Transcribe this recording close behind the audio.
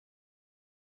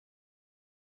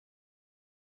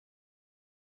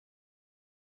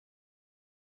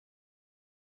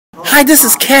Hi, this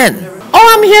is Ken.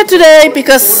 Oh, I'm here today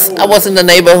because I was in the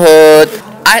neighborhood.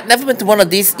 I had never been to one of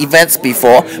these events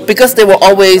before because they were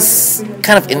always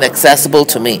kind of inaccessible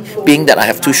to me, being that I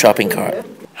have two shopping carts.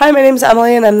 Hi, my name is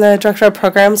Emily, and I'm the Director of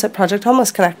Programs at Project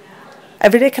Homeless Connect.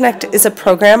 Everyday Connect is a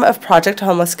program of Project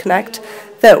Homeless Connect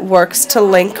that works to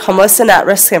link homeless and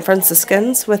at-risk San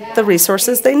Franciscans with the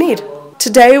resources they need.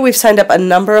 Today, we've signed up a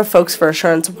number of folks for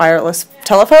Assurance wireless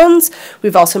telephones.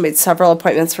 We've also made several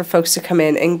appointments for folks to come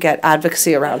in and get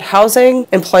advocacy around housing,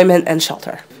 employment, and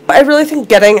shelter. I really think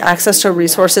getting access to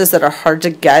resources that are hard to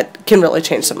get can really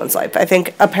change someone's life. I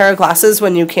think a pair of glasses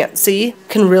when you can't see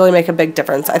can really make a big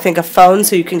difference. I think a phone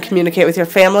so you can communicate with your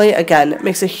family, again,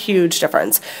 makes a huge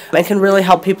difference and can really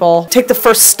help people take the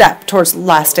first step towards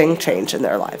lasting change in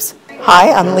their lives.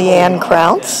 Hi, I'm Leanne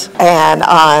Crounce, and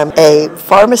I'm a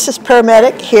pharmacist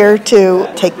paramedic here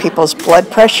to take people's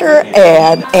blood pressure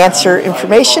and answer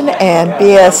information and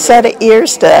be a set of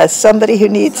ears to somebody who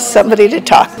needs somebody to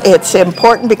talk. It's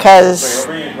important because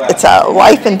it's a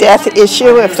life and death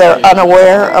issue if they're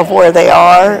unaware of where they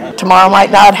are. Tomorrow might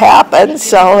not happen,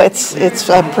 so it's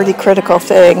a pretty critical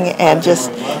thing, and just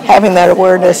having that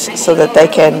awareness so that they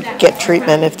can get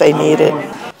treatment if they need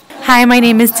it. Hi, my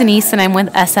name is Denise, and I'm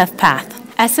with SF Path.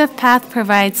 SF Path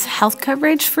provides health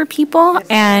coverage for people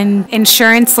and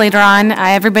insurance later on.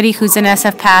 Everybody who's in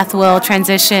SF Path will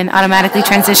automatically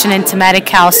transition into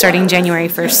Medi-Cal starting January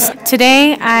 1st.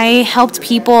 Today, I helped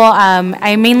people.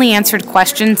 I mainly answered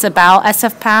questions about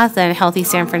SF Path and Healthy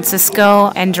San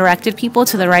Francisco and directed people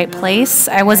to the right place.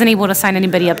 I wasn't able to sign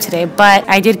anybody up today, but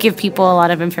I did give people a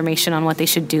lot of information on what they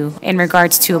should do in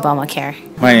regards to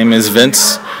Obamacare. My name is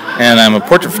Vince, and I'm a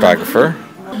portrait photographer.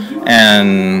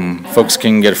 And folks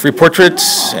can get a free portrait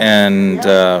and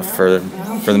for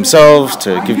themselves,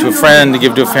 to give to a friend, to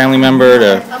give to a family member,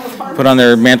 to put on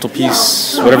their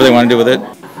mantelpiece, whatever they want to do with it.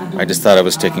 I just thought I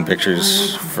was taking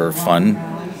pictures for fun,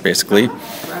 basically.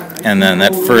 And then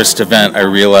that first event, I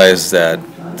realized that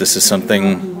this is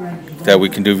something that we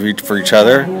can do for each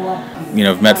other. You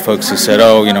know, I've met folks who said,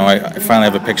 oh, you know, I finally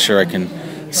have a picture I can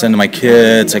send to my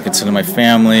kids, I can send to my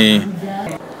family.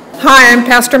 Hi, I'm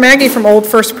Pastor Maggie from Old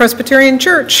First Presbyterian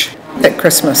Church. At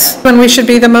Christmas, when we should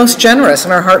be the most generous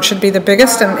and our heart should be the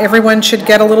biggest and everyone should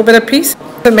get a little bit of peace.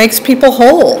 It makes people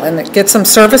whole and it gets them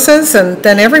services and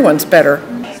then everyone's better.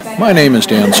 My name is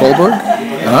Dan Solberg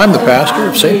and I'm the pastor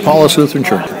of St. Paul's Lutheran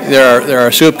Church. There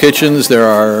are soup kitchens, there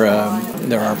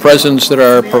are presents that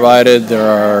are provided, there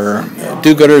are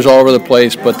do-gooders all over the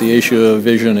place, but the issue of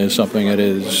vision is something that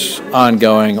is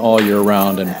ongoing all year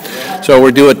round. And so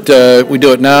we do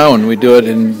it now, and we do it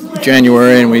in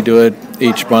January, and we do it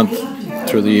each month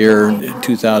through the year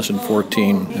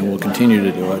 2014, and we'll continue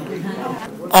to do it.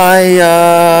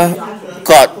 I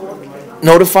got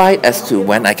notified as to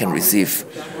when I can receive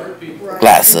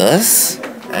glasses,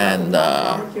 and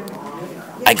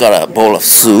I got a bowl of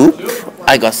soup,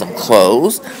 I got some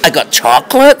clothes, I got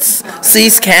chocolates,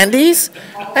 C's candies,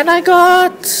 and I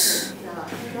got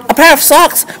a pair of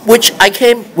socks, which I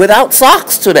came without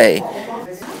socks today.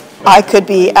 I could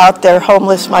be out there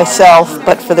homeless myself,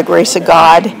 but for the grace of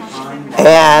God.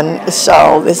 And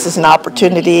so this is an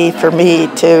opportunity for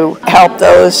me to help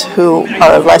those who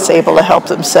are less able to help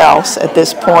themselves at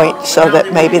this point, so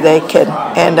that maybe they can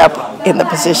end up in the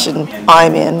position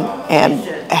I'm in and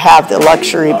have the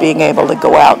luxury of being able to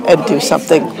go out and do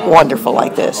something wonderful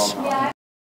like this.